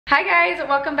Hi guys,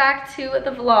 welcome back to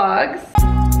the vlogs.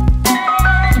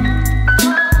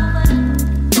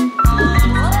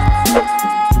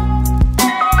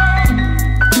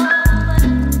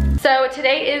 So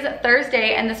today is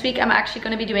Thursday and this week I'm actually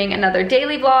going to be doing another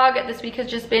daily vlog. This week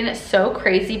has just been so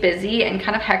crazy busy and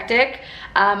kind of hectic.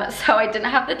 So I didn't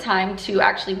have the time to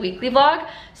actually weekly vlog.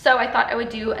 So I thought I would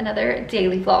do another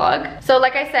daily vlog. So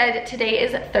like I said, today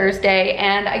is Thursday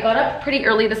and I got up pretty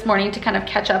early this morning to kind of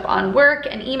catch up on work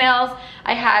and emails.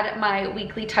 I had my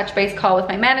weekly touch base call with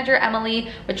my manager, Emily,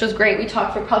 which was great. We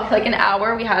talked for probably like an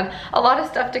hour. We had a lot of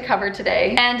stuff to cover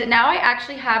today. And now I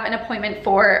actually have an appointment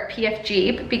for PF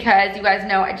Jeep because you guys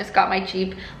know I just got my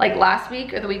Jeep like last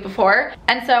week or the week before.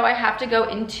 And so I have to go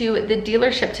into the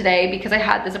dealership today because I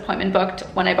had this appointment booked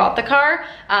when I bought the car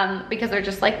because they're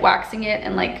just like waxing it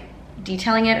and like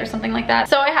detailing it or something like that.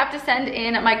 So I have to send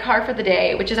in my car for the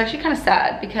day, which is actually kind of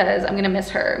sad because I'm gonna miss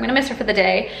her. I'm gonna miss her for the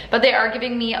day, but they are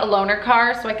giving me a loaner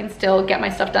car so I can still get my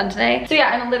stuff done today. So yeah,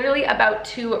 I'm literally about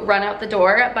to run out the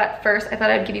door, but first I thought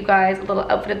I'd give you guys a little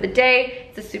outfit of the day.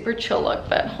 It's a super chill look,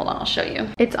 but hold on, I'll show you.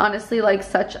 It's honestly like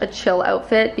such a chill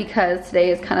outfit because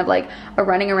today is kind of like a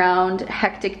running around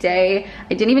hectic day.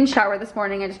 I didn't even shower this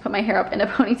morning. I just put my hair up in a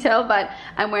ponytail, but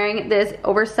I'm wearing this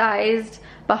oversized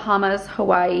Bahamas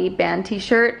Hawaii band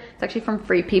t-shirt. It's actually from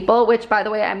Free People, which by the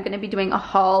way, I'm gonna be doing a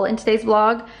haul in today's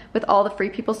vlog with all the Free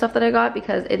People stuff that I got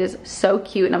because it is so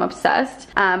cute and I'm obsessed.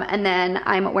 And then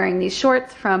I'm wearing these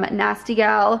shorts from Nasty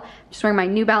Gal, just wearing my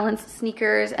New Balance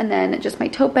sneakers, and then just my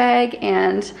tote bag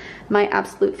and my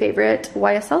absolute favorite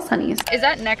YSL sunnies. Is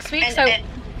that next week?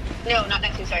 No, not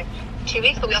next week, sorry. 2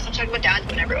 weeks, but we also checked with Dad's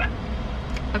and everyone.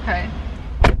 Okay.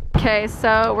 Okay,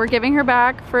 so we're giving her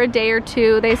back for a day or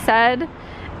two, they said.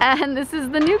 And this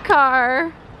is the new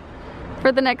car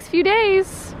for the next few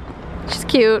days. She's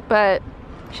cute, but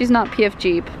she's not PF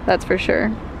Jeep, that's for sure.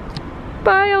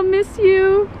 Bye, I'll miss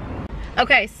you.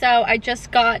 Okay, so I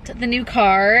just got the new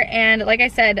car and like I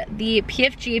said, the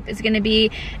PF Jeep is gonna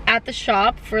be at the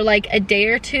shop for like a day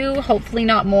or two, hopefully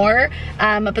not more.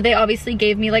 But they obviously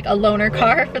gave me like a loaner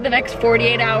car for the next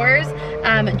 48 hours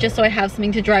just so I have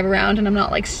something to drive around and I'm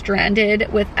not like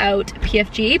stranded without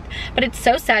PF Jeep. But it's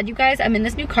so sad, you guys, I'm in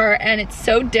this new car and it's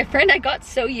so different. I got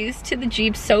so used to the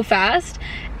Jeep so fast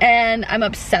and I'm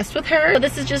obsessed with her. So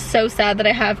this is just so sad that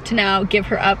I have to now give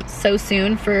her up so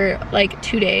soon for like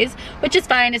 2 days, which is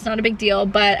fine, it's not a big deal,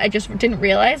 but I just didn't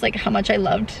realize like how much I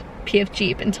loved PF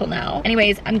Jeep until now.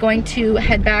 Anyways, I'm going to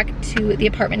head back to the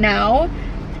apartment now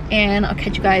and I'll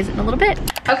catch you guys in a little bit.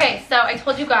 Okay, so I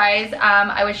told you guys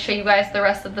I would show you guys the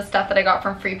rest of the stuff that I got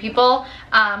from Free People,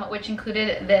 which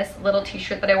included this little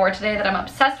t-shirt that I wore today that I'm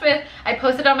obsessed with. I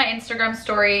posted on my Instagram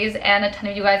stories and a ton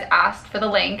of you guys asked for the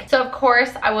link. So of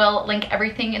course I will link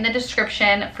everything in the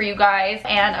description for you guys,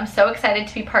 and I'm so excited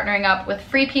to be partnering up with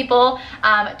Free People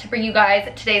to bring you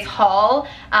guys today's haul.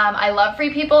 I love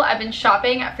Free People. I've been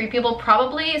shopping at Free People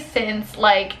probably since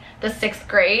like the 6th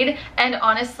grade, and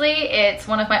honestly it's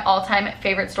one of my all-time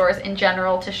favorite stores in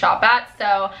general to shop at,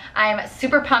 so I'm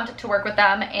super pumped to work with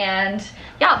them, and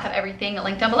yeah, I'll have everything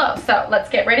linked down below. So let's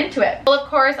get right into it. Well, of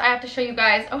course I have to show you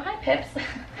guys, oh hi Pips.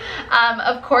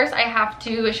 Of course I have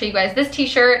to show you guys this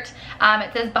t-shirt.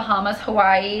 It says Bahamas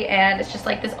Hawaii and it's just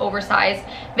like this oversized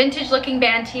vintage looking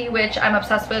band tee, which I'm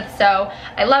obsessed with, so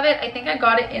I love it. I think I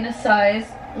got it in a size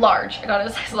large. I got it a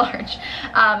size large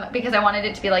because I wanted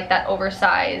it to be like that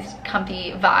oversized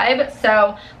comfy vibe.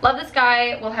 So love this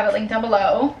guy. We'll have it linked down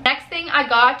below. Next thing I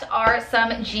got are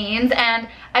some jeans, and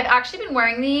I've actually been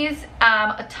wearing these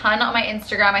a ton on my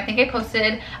Instagram. I think I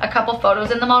posted a couple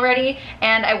photos in them already,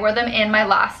 and I wore them in my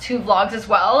last 2 vlogs as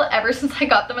well. Ever since I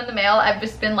got them in the mail, I've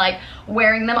just been like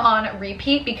wearing them on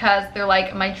repeat because they're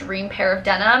like my dream pair of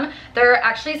denim. They're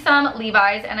actually some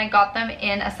Levi's and I got them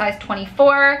in a size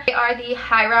 24. They are the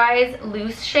high-rise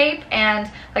loose shape, and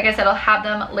like I said, I'll have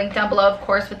them linked down below, of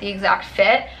course, with the exact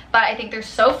fit. But I think they're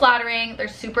so flattering. They're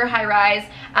super high-rise,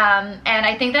 and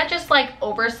I think that just like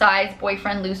oversized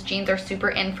boyfriend loose jeans are super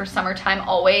in for summertime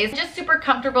always. Just super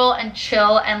comfortable and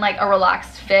chill, and like a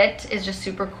relaxed fit is just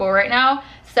super cool right now.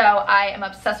 So I am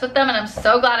obsessed with them and I'm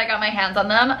so glad I got my hands on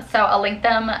them. So I'll link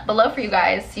them below for you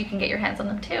guys so you can get your hands on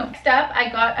them too. Next up, I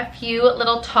got a few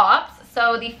little tops.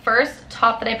 So the first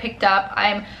top that I picked up,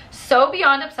 I'm so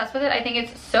beyond obsessed with it. I think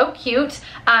it's so cute.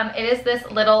 It is this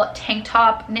little tank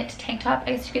top, knit tank top,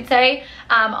 I guess you could say.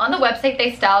 On the website,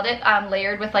 they styled it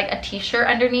layered with like a t-shirt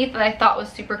underneath that I thought was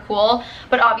super cool.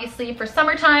 But obviously for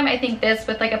summertime, I think this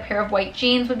with like a pair of white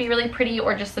jeans would be really pretty,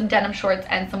 or just some denim shorts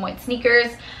and some white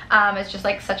sneakers. It's just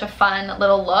like such a fun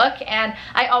little look. And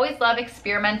I always love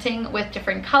experimenting with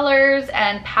different colors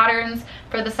and patterns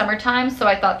for the summertime. So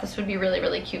I thought this would be really,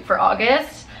 really cute for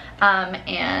August.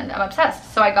 and I'm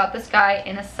obsessed. So I got this guy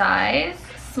in a size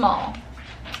small,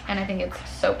 and I think it's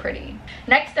so pretty.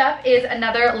 Next up is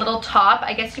another little top.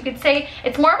 I guess you could say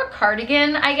it's more of a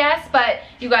cardigan, I guess, but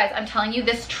you guys, I'm telling you,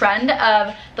 this trend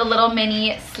of the little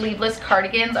mini sleeveless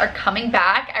cardigans are coming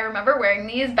back. I remember wearing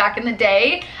these back in the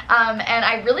day, and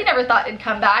I really never thought it'd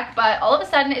come back, but all of a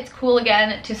sudden it's cool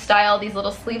again to style these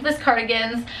little sleeveless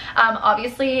cardigans.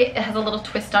 Obviously it has a little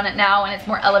twist on it now and it's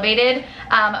more elevated,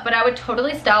 but I would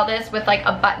totally style this with like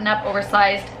a button-up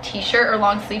oversized t-shirt or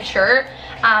long sleeve shirt,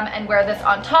 and wear this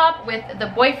on top with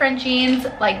the boyfriend jeans.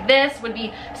 Like, this would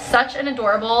be such an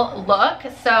adorable look.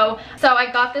 So I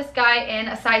got this guy in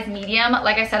a size medium.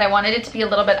 Like I said, I wanted it to be a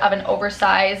little bit of an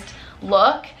oversized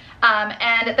look,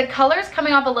 and the color's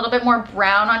coming off a little bit more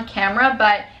brown on camera,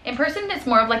 but in person it's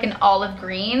more of like an olive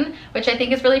green, which I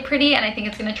think is really pretty, and I think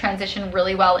it's going to transition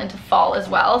really well into fall as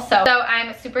well. So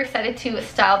I'm super excited to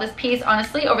style this piece.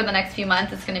 Honestly, over the next few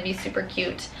months it's going to be super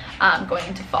cute going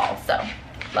into fall, so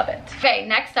love it. Okay,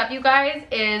 next up, you guys,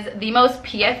 is the most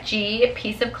PFG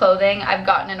piece of clothing I've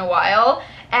gotten in a while.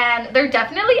 And they're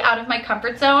definitely out of my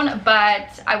comfort zone,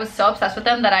 but I was so obsessed with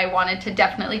them that I wanted to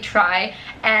definitely try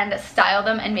and style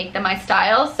them and make them my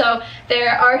style. So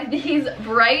there are these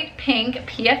bright pink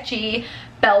PFG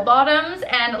bell bottoms,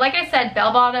 and like I said,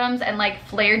 bell bottoms and like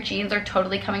flared jeans are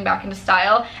totally coming back into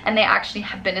style, and they actually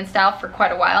have been in style for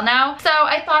quite a while now. So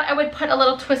I thought I would put a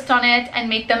little twist on it and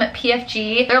make them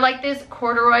PFG. They're like this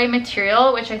corduroy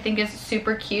material, which I think is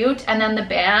super cute, and then the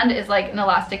band is like an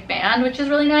elastic band, which is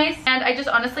really nice. And I just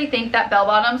honestly think that bell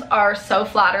bottoms are so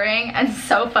flattering and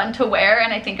so fun to wear,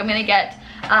 and I think I'm gonna get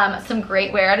some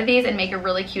great wear out of these and make a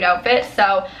really cute outfit.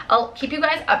 So I'll keep you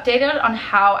guys updated on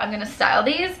how I'm gonna style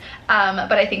these,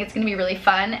 but I think it's gonna be really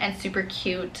fun and super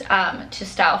cute to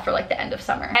style for like the end of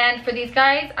summer. And for these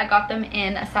guys, I got them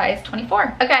in a size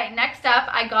 24. Okay, next up,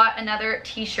 I got another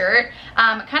t-shirt,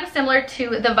 kind of similar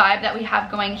to the vibe that we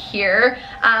have going here,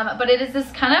 but it is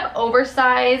this kind of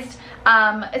oversized,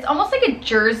 it's almost like a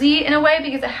jersey in a way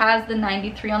because it has the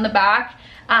 93 on the back.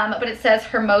 But it says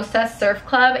Hermosa Surf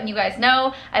Club, and you guys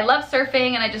know I love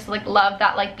surfing, and I just like love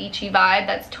that like beachy vibe.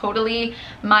 That's totally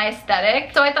my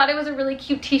aesthetic. So I thought it was a really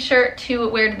cute t-shirt to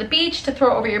wear to the beach, to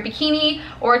throw over your bikini,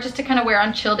 or just to kind of wear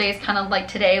on chill days, kind of like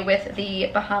today with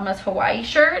the Bahamas Hawaii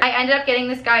shirt. I ended up getting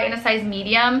this guy in a size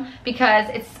medium because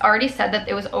it's already said that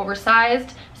it was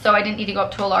oversized, so I didn't need to go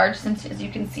up to a large, since as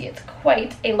you can see it's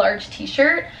quite a large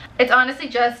t-shirt. It's honestly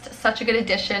just such a good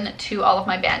addition to all of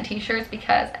my band t-shirts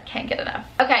because I can't get enough.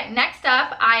 Okay, next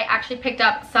up, I actually picked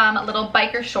up some little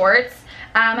biker shorts,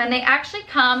 and they actually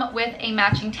come with a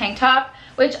matching tank top,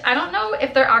 which I don't know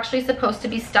if they're actually supposed to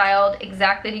be styled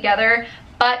exactly together,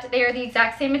 but they are the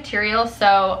exact same material,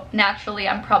 so naturally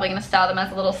I'm probably gonna style them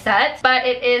as a little set. But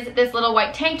it is this little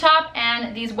white tank top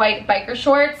and these white biker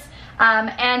shorts.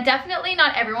 And definitely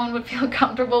not everyone would feel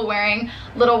comfortable wearing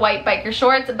little white biker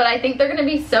shorts, but I think they're gonna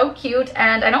be so cute,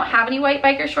 and I don't have any white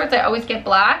biker shorts. I always get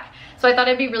black. So I thought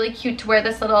it'd be really cute to wear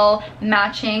this little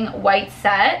matching white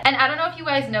set. And I don't know if you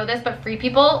guys know this, but Free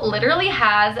People literally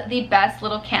has the best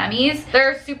little camis.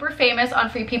 They're super famous on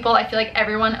Free People. I feel like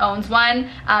everyone owns one.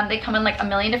 They come in like a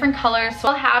million different colors. So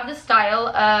I'll have the style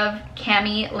of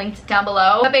cami linked down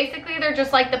below. But basically they're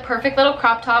just like the perfect little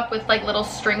crop top with like little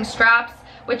string straps,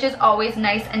 which is always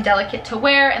nice and delicate to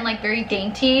wear and like very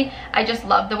dainty. I just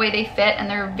love the way they fit, and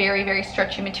they're very, very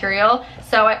stretchy material.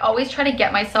 So I always try to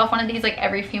get myself one of these like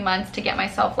every few months to get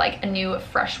myself like a new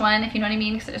fresh one, if you know what I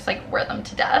mean, because I just like wear them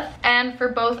to death. And for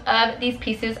both of these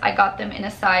pieces, I got them in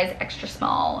a size extra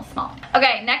small.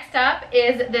 Okay, next up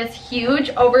is this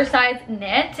huge oversized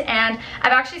knit, and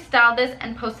I've actually styled this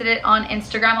and posted it on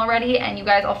Instagram already, and you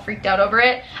guys all freaked out over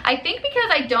it. I think because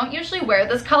I don't usually wear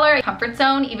this color, comfort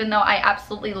zone, even though I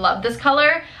absolutely love this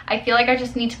color, I feel like I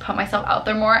just need to put myself out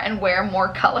there more and wear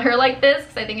more color like this,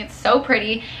 because I think it's so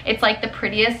pretty. It's like the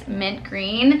prettiest mint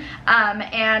green,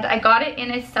 and I got it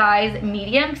in a size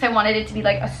medium because I wanted it to be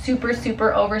like a super,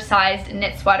 super oversized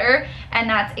knit sweater, and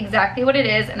that's exactly what it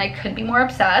is, and I couldn't be more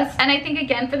obsessed. And I think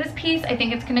again for this piece, I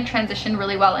think it's going to transition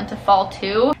really well into fall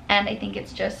too, and I think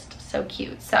it's just so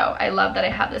cute. So I love that I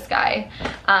have this guy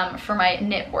for my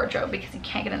knit wardrobe because you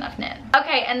can't get enough knit.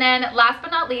 Okay, and then last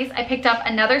but not least, I picked up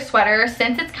another sweater.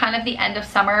 Since it's kind of the end of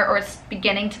summer, or it's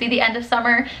beginning to be the end of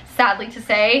summer, sadly to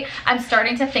say, I'm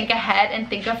starting to think ahead and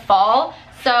think of fall.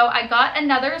 So I got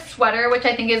another sweater, which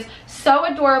I think is so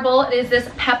adorable. It is this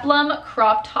peplum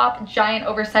crop top giant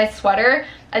oversized sweater.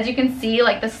 As you can see,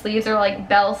 like the sleeves are like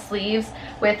bell sleeves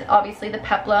with obviously the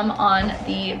peplum on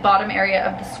the bottom area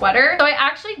of the sweater. So I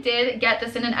actually did get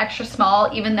this in an extra small,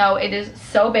 even though it is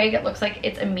so big, it looks like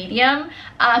it's a medium.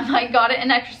 I got it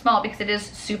in extra small because it is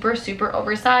super, super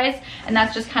oversized, and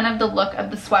that's just kind of the look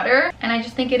of the sweater. And I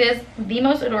just think it is the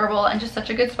most adorable and just such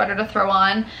a good sweater to throw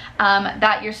on,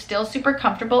 that you're still super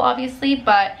comfortable, obviously,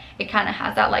 but it kind of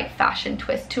has that like fashion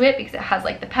twist to it because it has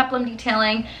like the peplum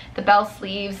detailing, the bell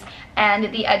sleeves,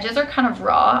 and the edges are kind of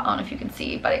raw. I don't know if you can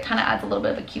see, but it kind of adds a little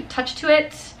bit of a cute touch to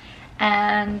it,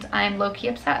 and I'm low-key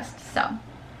obsessed. So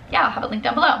yeah, I'll have it linked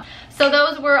down below. So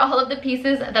those were all of the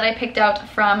pieces that I picked out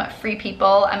from Free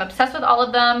People. I'm obsessed with all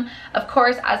of them. Of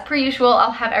course, as per usual,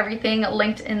 I'll have everything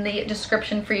linked in the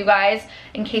description for you guys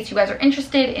in case you guys are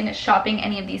interested in shopping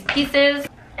any of these pieces.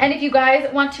 And if you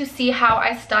guys want to see how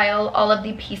I style all of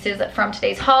the pieces from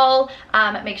today's haul,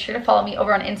 make sure to follow me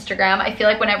over on Instagram. I feel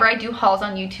like whenever I do hauls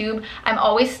on YouTube, I'm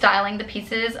always styling the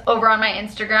pieces over on my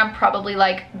Instagram, probably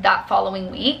like that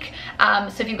following week.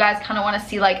 So if you guys kind of want to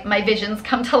see like my visions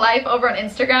come to life over on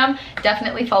Instagram,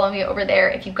 definitely follow me over there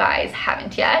if you guys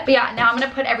haven't yet. But yeah, now I'm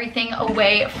gonna put everything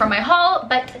away from my haul,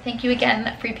 but thank you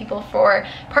again, Free People, for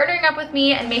partnering up with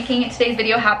me and making today's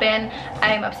video happen.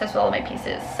 I'm obsessed with all of my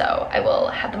pieces, so I will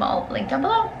have them all linked down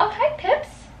below. Oh, hi, Pips.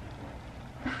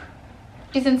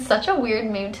 She's in such a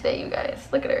weird mood today, you guys.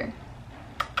 Look at her.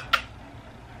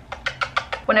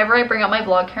 Whenever I bring out my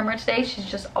vlog camera today, she's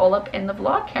just all up in the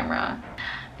vlog camera.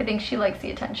 I think she likes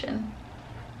the attention.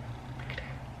 Look at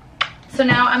her. So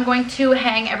now I'm going to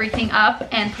hang everything up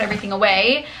and put everything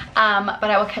away, but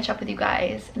I will catch up with you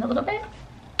guys in a little bit.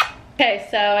 Okay,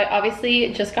 so I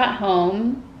obviously just got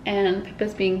home and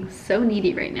Pippa's being so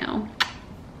needy right now.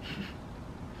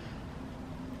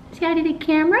 Say hi to the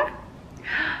camera.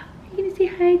 Are you gonna say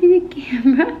hi to the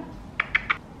camera?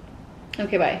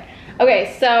 Okay, bye.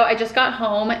 Okay, so I just got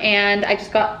home and I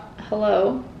just got,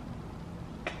 hello,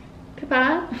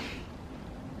 Pippa.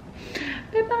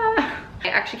 Pippa. I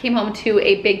actually came home to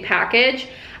a big package.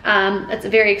 That's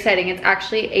very exciting. It's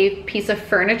actually a piece of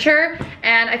furniture,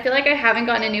 and I feel like I haven't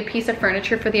gotten a new piece of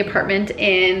furniture for the apartment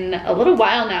in a little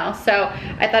while now, so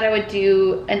I thought I would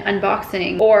do an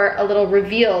unboxing or a little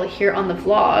reveal here on the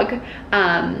vlog,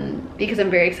 because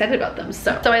I'm very excited about them.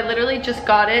 So I literally just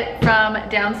got it from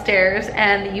downstairs,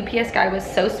 and the UPS guy was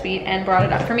so sweet and brought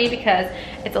it up for me because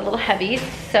it's a little heavy,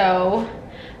 so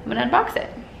I'm gonna unbox it.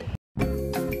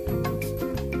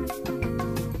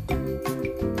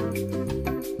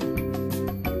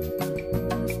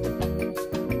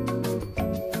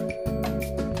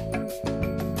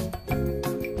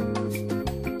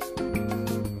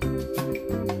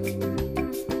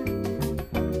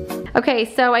 Okay,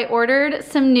 so I ordered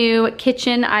some new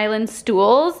kitchen island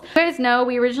stools. You guys know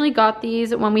we originally got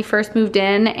these when we first moved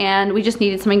in and we just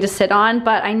needed something to sit on,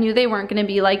 but I knew they weren't gonna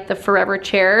be like the forever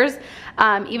chairs.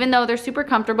 Even though they're super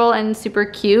comfortable and super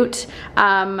cute,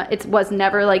 it was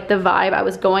never like the vibe I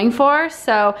was going for.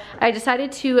 So I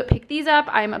decided to pick these up.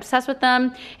 I'm obsessed with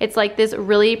them. It's like this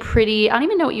really pretty, I don't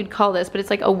even know what you'd call this, but it's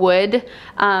like a wood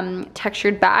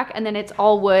textured back, and then it's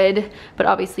all wood, but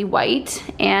obviously white.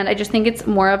 And I just think it's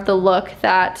more of the look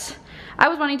that I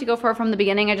was wanting to go for from the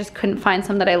beginning. I just couldn't find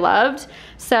some that I loved.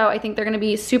 So I think they're gonna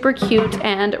be super cute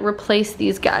and replace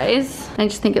these guys. I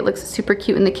just think it looks super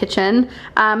cute in the kitchen.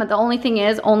 The only thing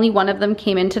is, only one of them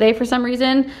came in today for some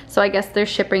reason. So I guess they're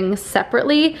shipping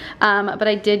separately. But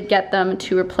I did get them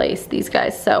to replace these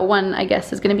guys. So one, I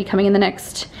guess, is gonna be coming in the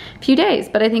next few days.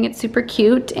 But I think it's super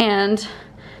cute and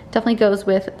definitely goes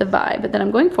with the vibe that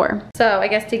I'm going for. So I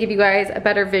guess to give you guys a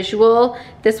better visual,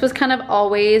 this was kind of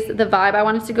always the vibe I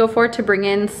wanted to go for, to bring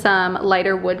in some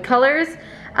lighter wood colors.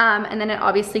 And then it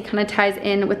obviously kind of ties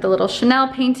in with the little Chanel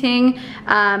painting,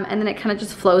 and then it kind of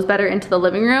just flows better into the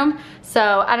living room.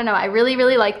 So I don't know, I really,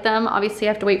 really like them. Obviously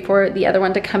I have to wait for the other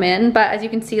one to come in, but as you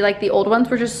can see, like the old ones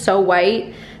were just so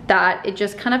white that it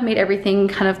just kind of made everything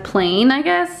kind of plain, I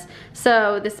guess.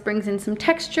 So this brings in some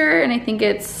texture, and I think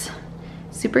it's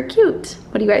super cute.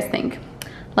 What do you guys think?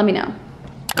 Let me know.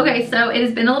 Okay, so it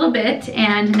has been a little bit,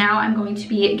 and now I'm going to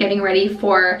be getting ready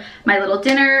for my little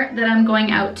dinner that I'm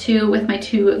going out to with my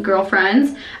two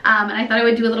girlfriends. And I thought I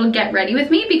would do a little get ready with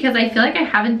me because I feel like I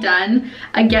haven't done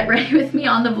a get ready with me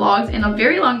on the vlogs in a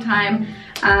very long time.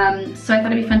 So I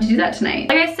thought it'd be fun to do that tonight.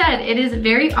 Like I said, it is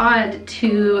very odd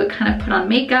to kind of put on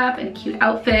makeup and a cute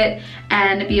outfit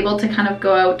and be able to kind of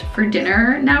go out for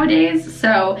dinner nowadays.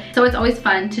 So it's always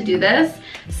fun to do this.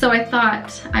 So I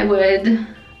thought I would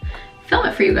film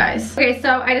it for you guys. Okay,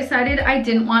 so I decided I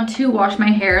didn't want to wash my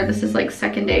hair. This is like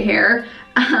second day hair,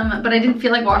 but I didn't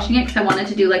feel like washing it because I wanted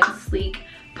to do like a sleek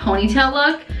ponytail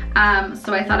look.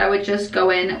 So I thought I would just go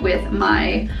in with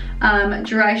my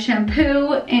dry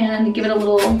shampoo and give it a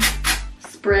little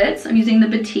spritz. I'm using the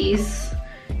Batiste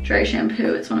dry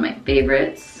shampoo. It's one of my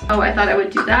favorites. Oh, I thought I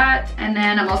would do that. And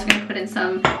then I'm also gonna put in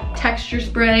some texture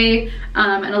spray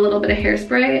and a little bit of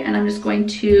hairspray. And I'm just going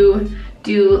to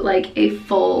do like a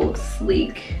full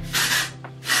sleek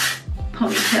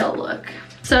ponytail look.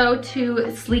 So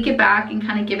to sleek it back and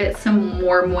kind of give it some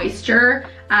more moisture,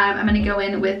 I'm gonna go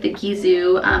in with the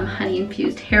Gisou honey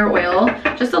infused hair oil.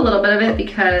 Just a little bit of it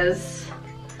because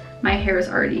my hair is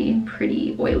already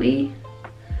pretty oily.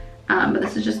 But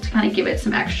this is just to kind of give it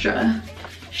some extra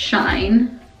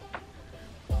shine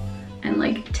and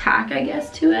like tack, I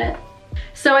guess, to it.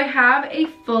 So I have a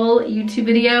full YouTube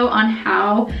video on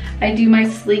how I do my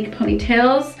sleek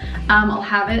ponytails. I'll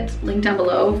have it linked down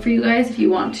below for you guys if you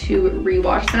want to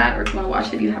rewatch that, or if you want to watch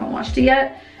it if you haven't watched it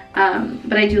yet.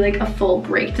 But I do like a full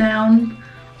breakdown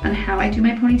on how I do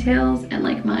my ponytails and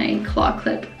like my claw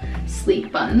clip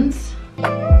sleek buns.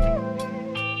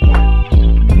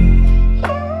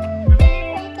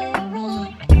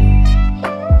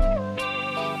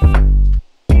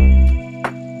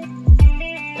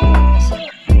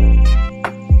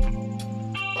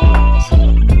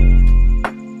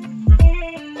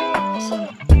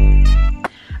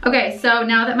 Okay, so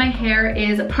now that my hair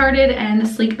is parted and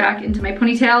sleeked back into my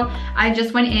ponytail, I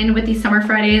just went in with the Summer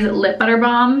Fridays Lip Butter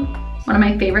Balm, one of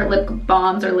my favorite lip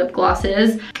balms or lip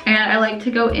glosses. And I like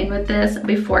to go in with this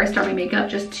before I start my makeup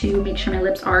just to make sure my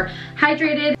lips are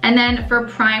hydrated. And then for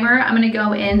primer, I'm gonna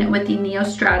go in with the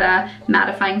Neostrata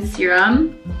Mattifying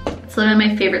Serum. It's literally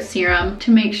my favorite serum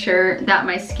to make sure that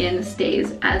my skin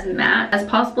stays as matte as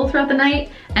possible throughout the night.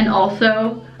 And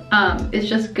also, it's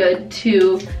just good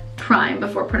to prime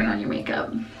before putting on your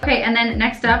makeup. Okay, and then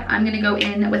next up, I'm gonna go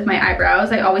in with my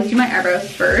eyebrows. I always do my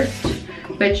eyebrows first,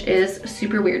 which is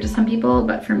super weird to some people,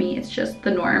 but for me, it's just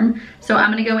the norm. So I'm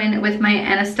gonna go in with my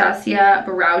Anastasia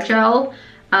Brow Gel.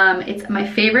 It's my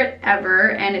favorite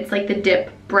ever, and it's like the Dip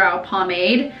Brow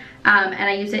Pomade. And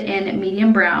I use it in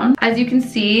medium brown. As you can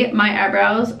see, my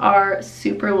eyebrows are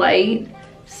super light.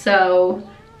 So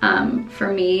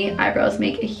for me, eyebrows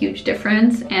make a huge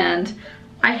difference, and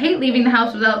I hate leaving the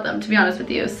house without them, to be honest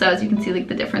with you. So as you can see, like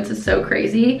the difference is so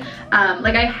crazy.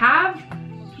 Like I have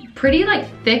pretty like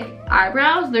thick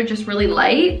eyebrows. They're just really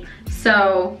light.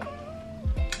 So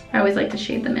I always like to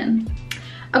shade them in.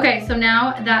 Okay, so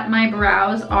now that my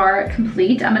brows are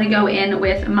complete, I'm gonna go in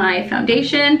with my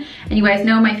foundation. And you guys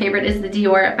know my favorite is the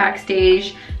Dior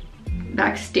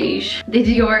the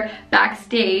Dior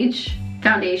Backstage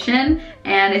foundation.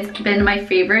 And it's been my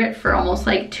favorite for almost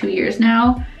like 2 years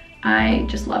now. I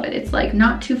just love it. It's like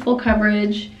not too full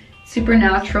coverage, super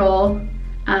natural,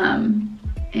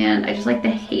 and I just like to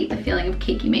hate the feeling of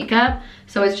cakey makeup.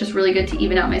 So it's just really good to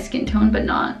even out my skin tone, but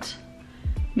not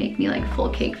make me like full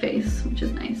cake face, which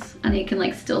is nice. And you can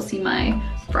like still see my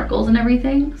freckles and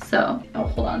everything. So, oh,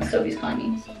 hold on, Sophie's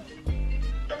calling me.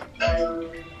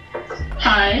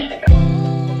 Hi.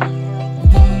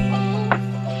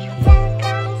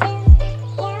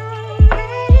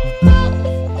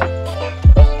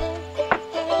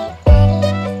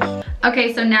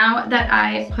 Okay, so now that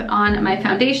I put on my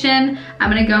foundation, I'm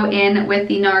gonna go in with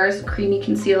the NARS Creamy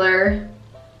Concealer.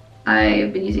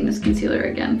 I've been using this concealer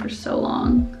again for so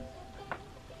long.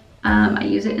 I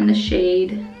use it in the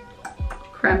shade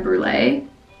Creme Brulee.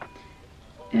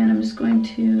 And I'm just going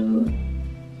to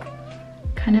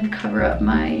kind of cover up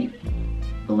my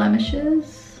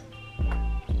blemishes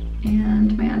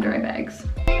and my under eye bags.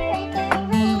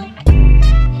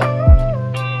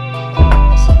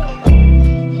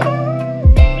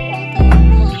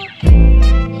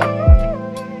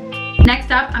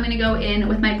 Next up, I'm gonna go in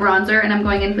with my bronzer, and I'm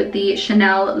going in with the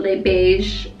Chanel Le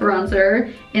Beige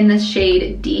bronzer in the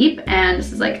shade Deep, and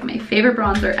this is like my favorite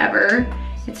bronzer ever.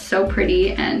 It's so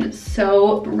pretty and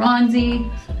so bronzy.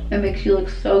 It makes you look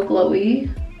so glowy.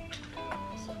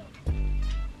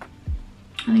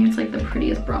 I think it's like the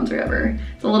prettiest bronzer ever.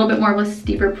 It's a little bit more of a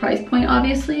steeper price point,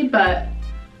 obviously, but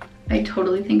I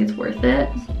totally think it's worth it.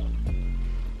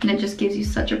 And it just gives you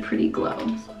such a pretty glow.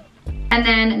 And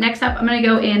then next up, I'm gonna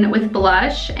go in with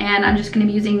blush, and I'm just gonna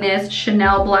be using this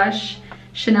Chanel blush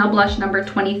number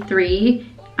 23.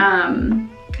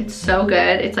 It's so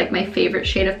good. It's like my favorite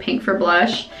shade of pink for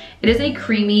blush. It is a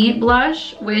creamy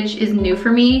blush, which is new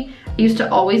for me. I used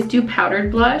to always do powdered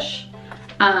blush,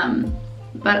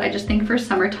 but I just think for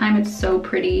summertime, it's so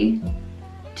pretty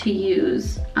to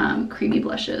use creamy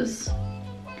blushes.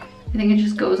 I think it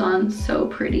just goes on so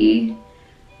pretty,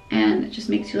 and it just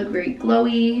makes you look very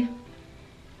glowy.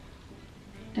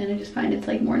 And I just find it's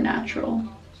like more natural.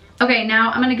 Okay, now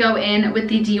I'm gonna go in with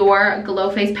the Dior Glow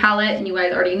Face palette, and you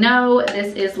guys already know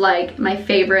this is like my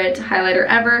favorite highlighter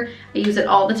ever. I use it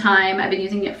all the time. I've been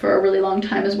using it for a really long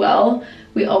time as well.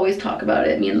 We always talk about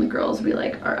it. Me and the girls, we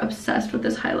like are obsessed with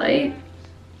this highlight.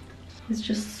 It's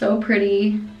just so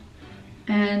pretty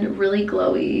and really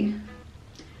glowy.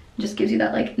 It just gives you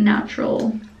that like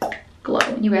natural glow.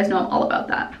 You guys know I'm all about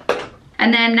that.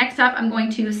 And then next up, I'm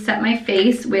going to set my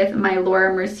face with my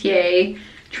Laura Mercier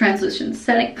translucent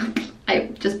setting, I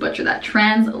just butchered that,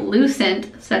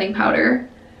 translucent setting powder,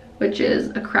 which is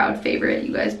a crowd favorite.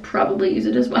 You guys probably use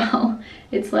it as well.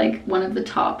 It's like one of the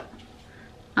top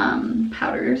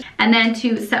powders. And then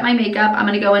to set my makeup, I'm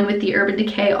gonna go in with the Urban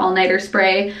Decay All Nighter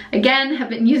Spray. Again, have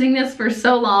been using this for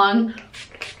so long.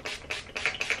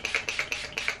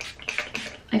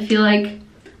 I feel like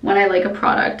when I like a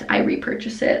product, I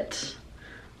repurchase it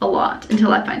a lot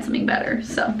until I find something better.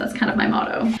 So that's kind of my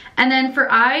motto. And then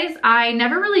for eyes, I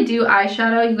never really do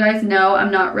eyeshadow. You guys know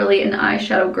I'm not really an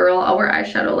eyeshadow girl. I'll wear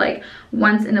eyeshadow like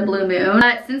once in a blue moon.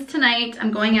 But since tonight I'm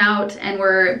going out and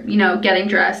we're, you know, getting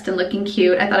dressed and looking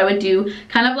cute, I thought I would do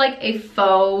kind of like a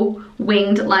faux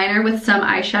winged liner with some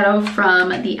eyeshadow from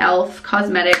the e.l.f.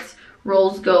 Cosmetics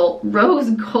Rose Gold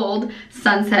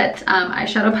Sunset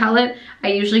eyeshadow palette. I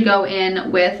usually go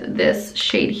in with this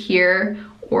shade here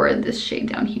or this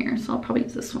shade down here, so I'll probably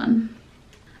use this one.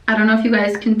 I don't know if you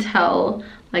guys can tell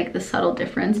like the subtle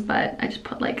difference, but I just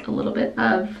put like a little bit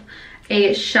of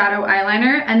a shadow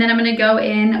eyeliner, and then I'm gonna go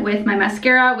in with my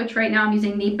mascara, which right now I'm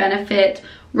using the Benefit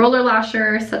Roller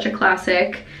Lasher, such a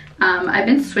classic. I've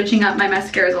been switching up my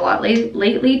mascaras a lot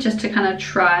lately just to kind of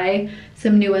try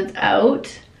some new ones out,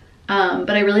 but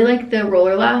I really like the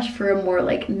Roller Lash for a more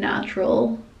like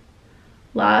natural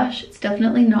lash. It's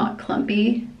definitely not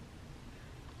clumpy.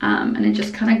 And it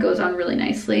just kind of goes on really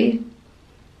nicely.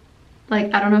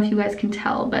 Like, I don't know if you guys can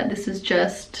tell, but this is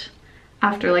just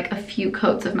after like a few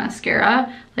coats of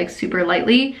mascara, like super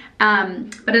lightly.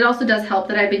 But it also does help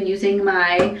that I've been using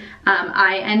my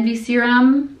Eye Envy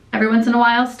serum every once in a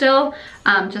while still,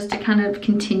 just to kind of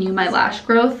continue my lash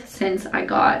growth since I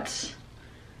got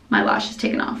my lashes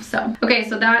taken off. So okay,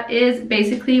 so that is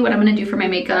basically what I'm gonna do for my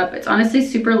makeup. It's honestly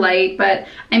super light, but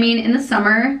I mean, in the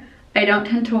summer I don't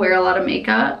tend to wear a lot of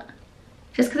makeup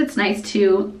just because it's nice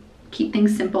to keep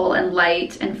things simple and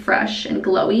light and fresh and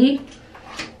glowy,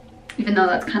 even though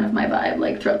that's kind of my vibe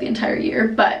like throughout the entire year.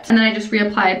 But and then I just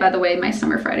reapplied, by the way, my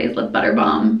Summer Fridays Lip Butter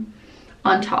Balm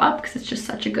on top because it's just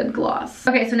such a good gloss.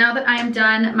 Okay, so now that I am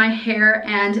done my hair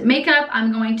and makeup,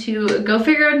 I'm going to go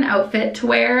figure out an outfit to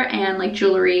wear and like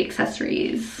jewelry,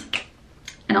 accessories,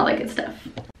 and all that good stuff.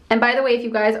 And by the way, if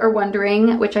you guys are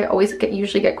wondering, which I always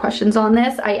usually get questions on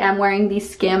this, I am wearing the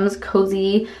Skims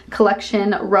Cozy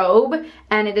Collection robe,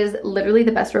 and it is literally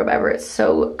the best robe ever. It's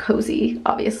so cozy,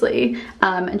 obviously,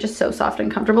 and just so soft and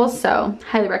comfortable, so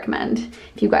highly recommend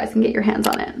if you guys can get your hands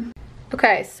on it.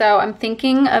 Okay, so I'm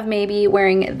thinking of maybe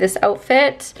wearing this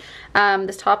outfit.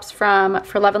 This top's from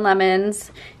For Love &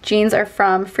 Lemons. Jeans are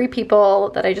from Free People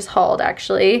that I just hauled,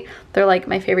 actually. They're like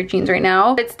my favorite jeans right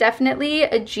now. It's definitely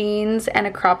a jeans and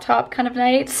a crop top kind of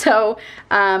night, so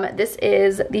this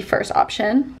is the first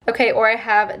option. Okay, or I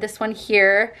have this one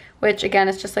here, which again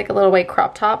is just like a little white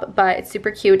crop top, but it's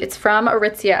super cute. It's from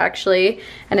Aritzia, actually,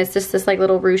 and it's just this like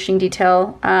little ruching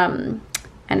detail, and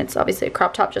it's obviously a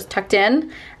crop top just tucked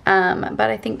in. But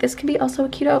I think this could be also a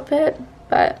cute outfit,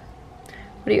 but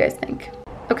what do you guys think?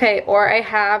 Okay, or I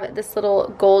have this little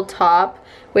gold top,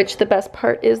 which the best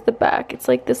part is the back. It's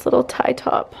like this little tie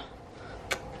top.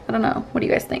 I don't know, what do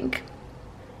you guys think?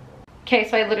 Okay,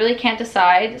 so I literally can't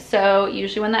decide, so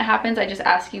usually when that happens I just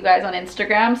ask you guys on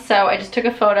Instagram. So I just took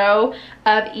a photo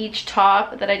of each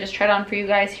top that I just tried on for you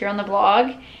guys here on the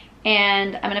vlog,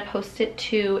 and I'm gonna post it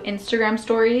to Instagram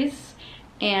stories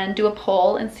and do a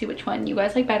poll and see which one you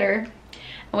guys like better,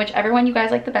 and whichever one you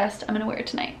guys like the best, I'm gonna wear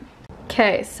tonight.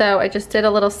 Okay, so I just did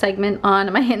a little segment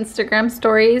on my Instagram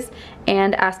stories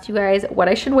and asked you guys what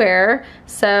I should wear.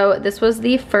 So this was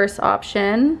the first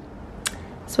option,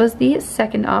 this was the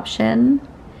second option,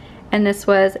 and this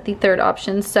was the third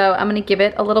option. So I'm gonna give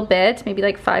it a little bit, maybe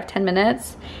like 5-10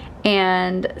 minutes,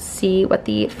 and see what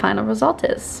the final result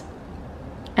is.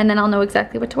 And then I'll know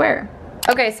exactly what to wear.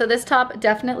 Okay, so this top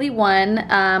definitely won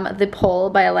the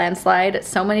poll by a landslide.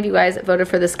 So many of you guys voted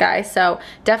for this guy, so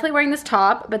definitely wearing this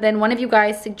top. But then one of you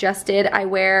guys suggested I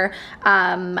wear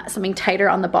something tighter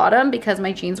on the bottom because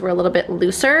my jeans were a little bit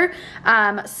looser.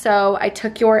 So I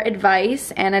took your advice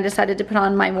and I decided to put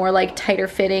on my more like tighter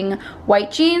fitting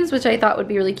white jeans, which I thought would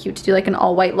be really cute to do like an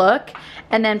all white look.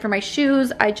 And then for my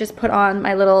shoes, I just put on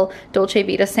my little Dolce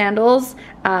Vita sandals,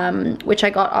 which I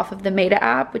got off of the Meta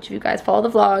app, which if you guys follow the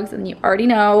vlogs, and you already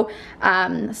know.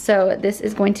 So this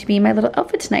is going to be my little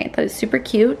outfit tonight. That is super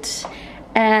cute.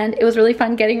 And it was really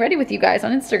fun getting ready with you guys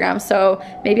on Instagram. So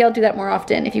maybe I'll do that more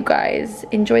often if you guys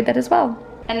enjoyed that as well.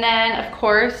 And then of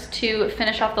course, to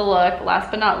finish off the look, last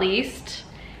but not least,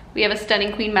 we have a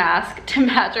Stunning Queen mask to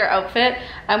match our outfit.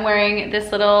 I'm wearing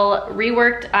this little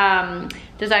reworked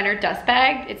designer dust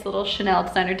bag. It's a little Chanel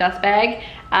designer dust bag.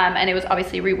 And it was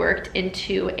obviously reworked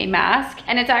into a mask.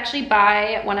 And it's actually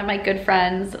by one of my good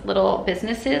friend's little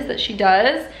businesses that she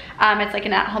does. It's like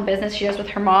an at-home business she does with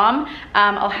her mom.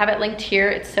 I'll have it linked here.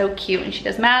 It's so cute, and she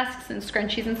does masks and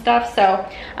scrunchies and stuff. So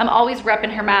I'm always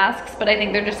repping her masks, but I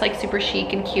think they're just like super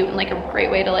chic and cute and like a great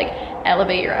way to like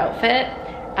elevate your outfit.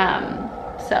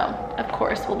 So of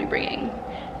course we'll be bringing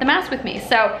the mask with me.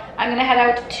 So I'm gonna head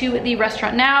out to the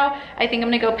restaurant now. I think I'm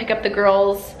gonna go pick up the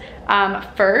girls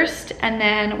first, and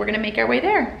then we're gonna make our way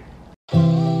there.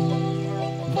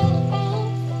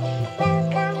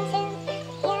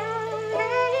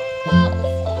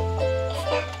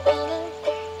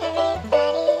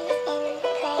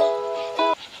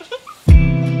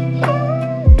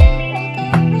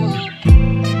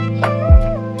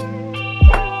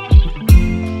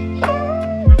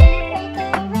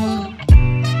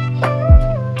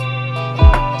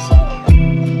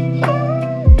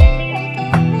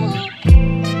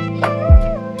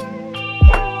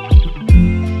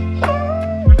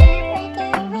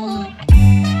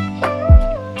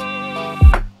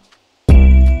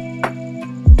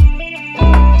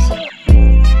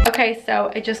 Okay,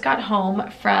 so I just got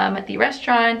home from the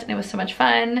restaurant and it was so much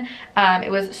fun. It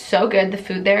was so good. The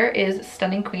food there is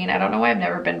Stunning Queen. I don't know why I've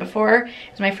never been before.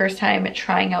 It was my first time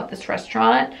trying out this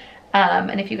restaurant.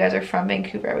 And if you guys are from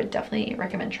Vancouver, I would definitely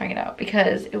recommend trying it out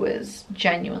because it was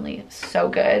genuinely so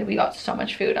good. We got so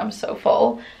much food. I'm so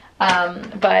full.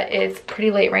 But it's pretty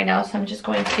late right now, so I'm just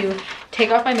going to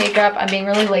take off my makeup. I'm being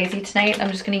really lazy tonight.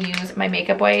 I'm just gonna use my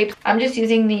makeup wipes. I'm just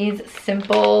using these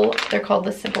Simple, they're called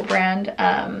the Simple brand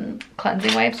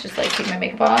cleansing wipes, just like take my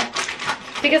makeup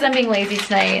off because I'm being lazy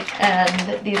tonight,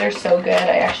 and these are so good.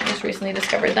 I actually just recently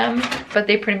discovered them, but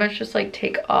they pretty much just like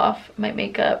take off my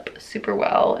makeup super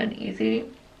well and easy,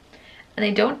 and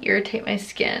they don't irritate my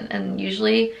skin. And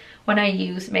usually when I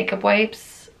use makeup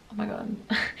wipes, oh my god,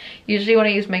 usually when I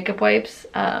use makeup wipes,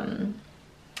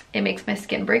 it makes my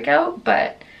skin break out,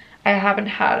 but I haven't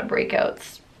had a breakout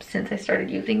since I started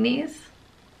using these.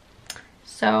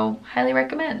 So highly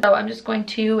recommend. So I'm just going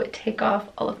to take off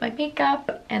all of my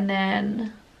makeup, and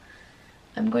then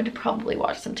I'm going to probably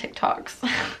watch some TikToks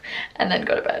and then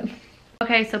go to bed.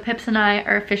 Okay, so Pips and I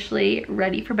are officially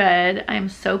ready for bed. I am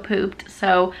so pooped.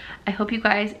 So I hope you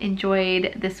guys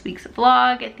enjoyed this week's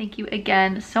vlog. Thank you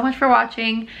again so much for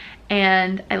watching,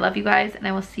 and I love you guys, and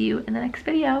I will see you in the next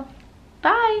video.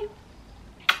 Bye.